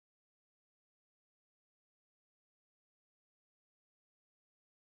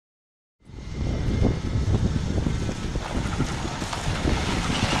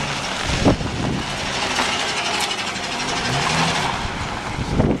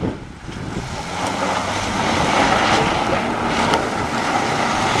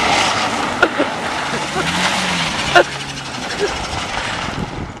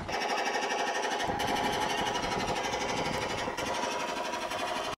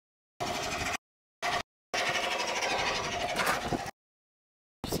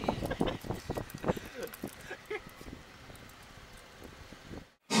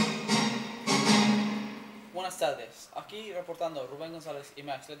tardes. Aquí reportando Rubén González y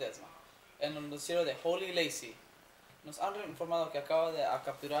Max Ledesma. En el noticiero de Holy Lazy, nos han informado que acaba de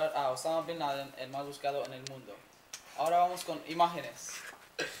capturar a Osama Bin Laden, el más buscado en el mundo. Ahora vamos con imágenes.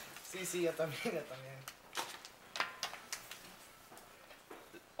 Sí, yo también.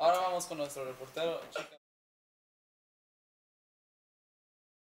 Ahora vamos con nuestro reportero.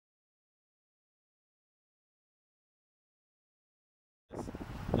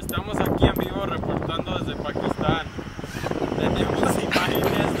 Estamos aquí en vivo reportando desde Pakistán. Tenemos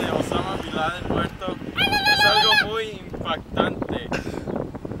imágenes de Osama Bin Laden muerto. Es algo muy impactante.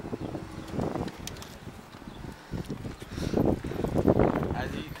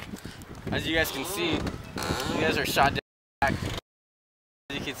 As you guys can see, you guys are shot back.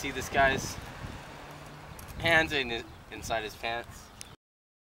 You can see this guy's hands inside his pants,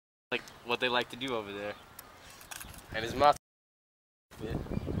 like what they like to do over there, and his mouth.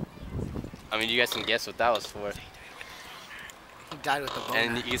 I mean, you guys can guess what that was for. He died with the boner.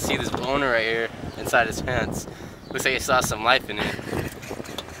 And you can see this boner right here inside his pants. Looks like he saw some life in it.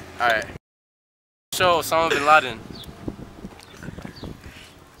 Alright. Show Osama Bin Laden.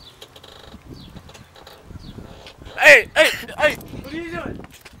 Hey! What are you doing?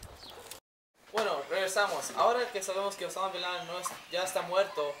 Bueno, regresamos. Ahora que sabemos que Osama Bin Laden ya está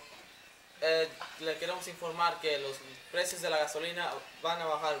muerto, le queremos informar que los precios de la gasolina van a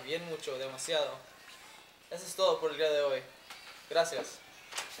bajar bien mucho, demasiado. Eso es todo por el día de hoy. Gracias.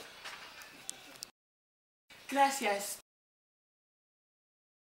 Gracias.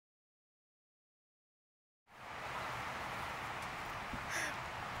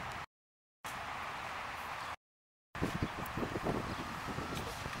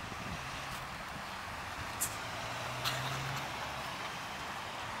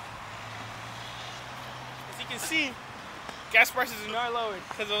 As you can see, gas prices are not lowered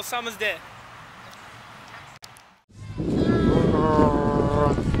because Osama's dead.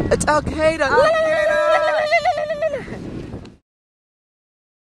 It's Al-Qaeda! Oh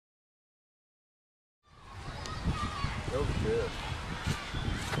shit.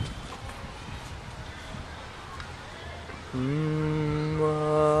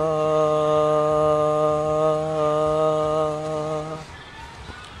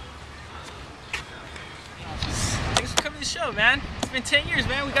 Thanks for coming to the show, man. It's been 10 years,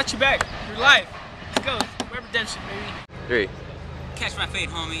 man. We got you back. You're live. Let's go. Web redemption, baby. 3. Catch my fate,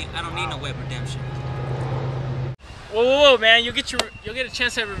 homie. I don't need no web redemption. Whoa, man. You'll get a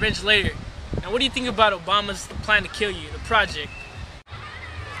chance to have revenge later. Now, what do you think about Obama's plan to kill you, the project?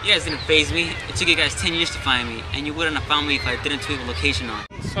 You guys didn't faze me. It took you guys 10 years to find me, and you wouldn't have found me if I didn't tweet the location on.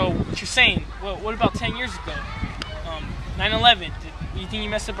 So, what you're saying, well, what about 10 years ago? 9/11. Do you think you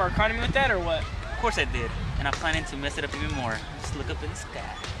messed up our economy with that, or what? Of course I did, and I'm planning to mess it up even more. Just look up in the sky.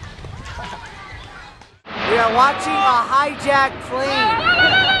 We are watching a hijacked plane.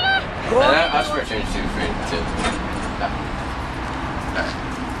 That's for change too.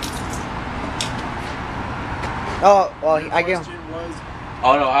 Oh, well, I give him.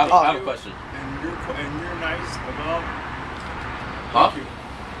 Oh no, I have a question. And you're nice about. Huh?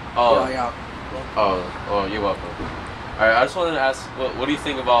 Oh. Yeah. Oh, you're welcome. Alright, I just wanted to ask, what do you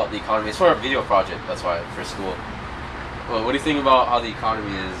think about the economy? It's for a video project, that's why, for school. What do you think about how the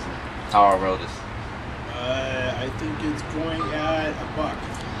economy is, how our world is? I think it's going at $1.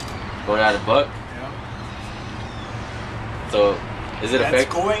 Going at $1? Yeah. So, is it That's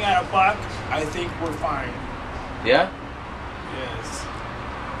effective? going at $1. I think we're fine. Yeah? Yes.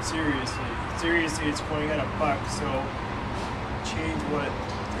 Seriously, it's going at $1. So change what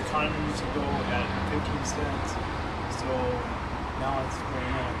the economy used to go at 15 cents. So now it's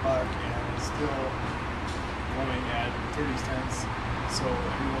going at $1, and it's still going at 30 cents. So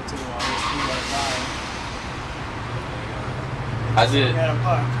everyone say, well, this food at Has it? $1. At $1.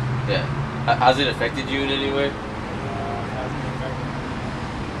 Yeah. Has it affected you in any way? It hasn't affected me.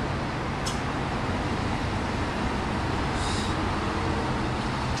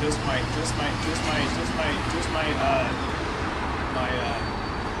 Just my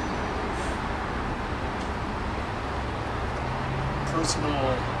personal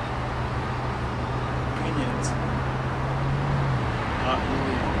opinions. Not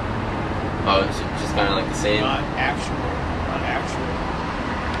really. Oh, it's just kind of like the same? Not actual.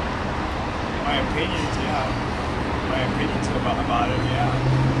 My opinions, yeah. My opinions about it, yeah.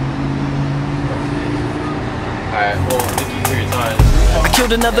 Alright, well, thank you for your time. I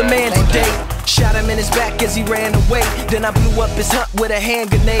killed another man today. Shot him in his back as he ran away. Then I blew up his hump with a hand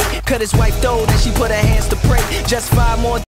grenade. Cut his wife throat and she put her hands to pray. Just 5 more